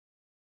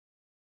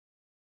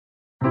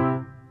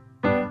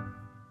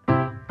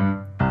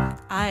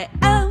I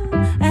am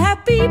a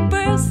happy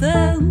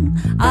person.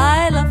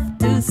 I love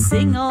to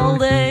sing all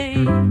day.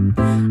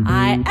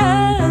 I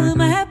am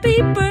a happy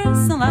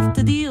person. Love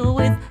to deal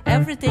with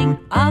everything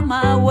on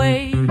my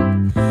way.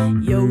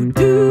 Yo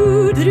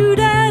do do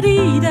da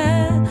dee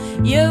da.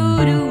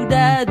 Yo do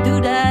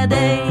da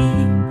day.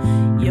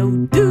 Yo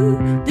do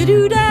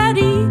do da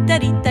dee da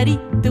dee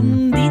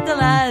dum dee da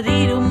la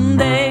dee dum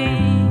day.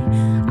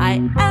 I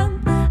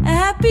am a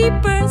happy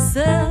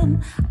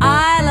person.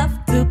 I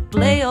love to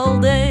play all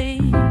day.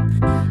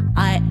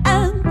 I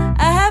am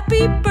a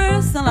happy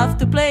person. Love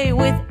to play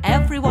with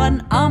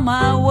everyone on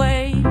my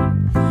way.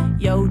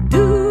 Yo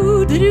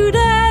do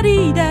da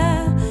dee da.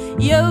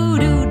 Yo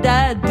do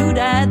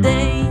da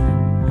day.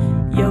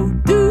 Yo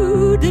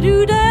do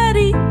da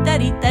dee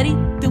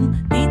dum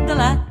dee da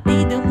la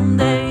dee dum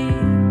day.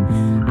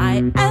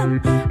 I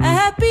am a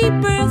happy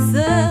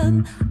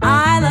person.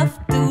 I love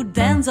to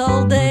dance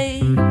all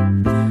day.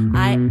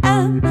 I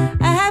am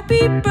a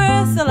happy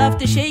person. Love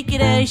to shake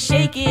it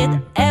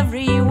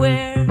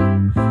everywhere.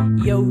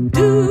 Yo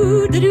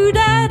do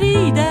da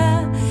dee da.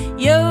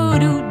 Yo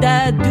do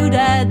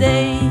da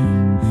day.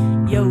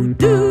 Yo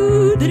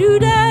do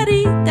da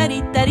dee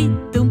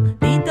dum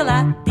dee da la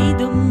dee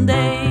dum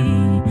day.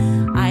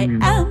 I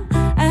am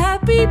a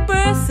happy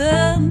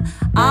person.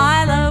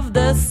 I love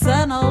the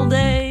sun all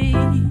day.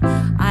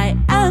 I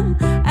am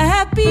a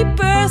happy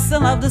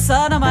person. Love the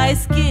sun on my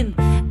skin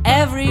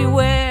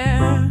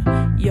everywhere.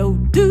 Yo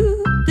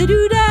do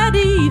da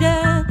dee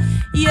da.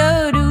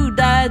 Yo do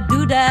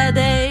da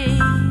day.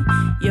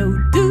 Yo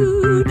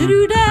do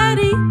da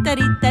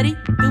dee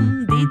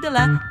dum dee da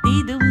la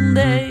dee dum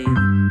day.